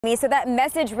So that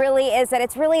message really is that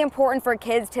it's really important for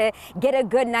kids to get a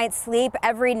good night's sleep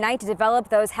every night to develop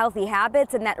those healthy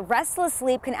habits, and that restless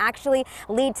sleep can actually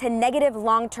lead to negative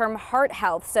long-term heart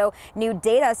health. So new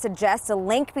data suggests a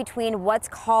link between what's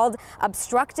called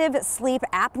obstructive sleep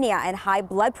apnea and high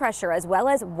blood pressure, as well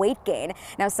as weight gain.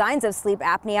 Now, signs of sleep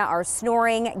apnea are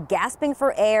snoring, gasping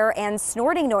for air, and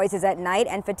snorting noises at night,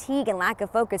 and fatigue and lack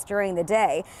of focus during the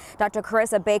day. Dr.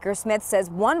 Carissa Baker-Smith says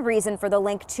one reason for the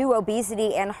link to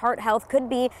obesity and heart health could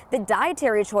be the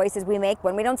dietary choices we make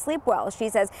when we don't sleep well. She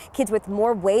says kids with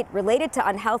more weight related to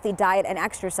unhealthy diet and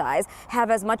exercise have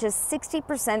as much as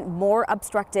 60% more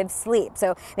obstructive sleep.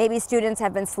 So maybe students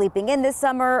have been sleeping in this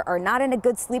summer or not in a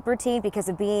good sleep routine because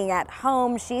of being at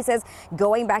home. She says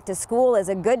going back to school is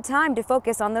a good time to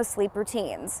focus on those sleep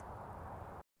routines.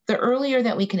 The earlier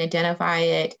that we can identify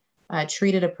it,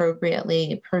 treat it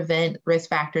appropriately, prevent risk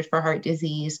factors for heart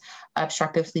disease,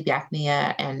 obstructive sleep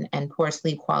apnea, and poor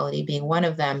sleep quality being one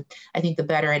of them, I think the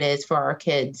better it is for our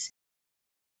kids.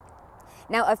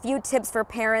 Now, a few tips for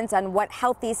parents on what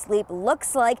healthy sleep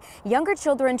looks like. Younger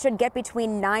children should get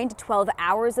between 9 to 12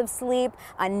 hours of sleep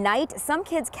a night. Some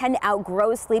kids can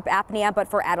outgrow sleep apnea, but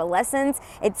for adolescents,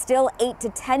 it's still 8 to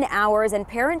 10 hours. And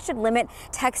parents should limit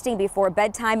texting before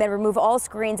bedtime and remove all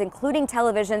screens, including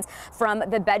televisions, from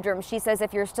the bedroom. She says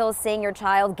if you're still seeing your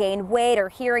child gain weight or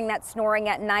hearing that snoring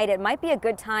at night, it might be a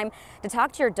good time to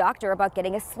talk to your doctor about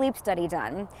getting a sleep study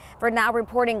done. For now,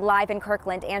 reporting live in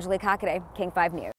Kirkland, Angelique Hockaday, King 5 News.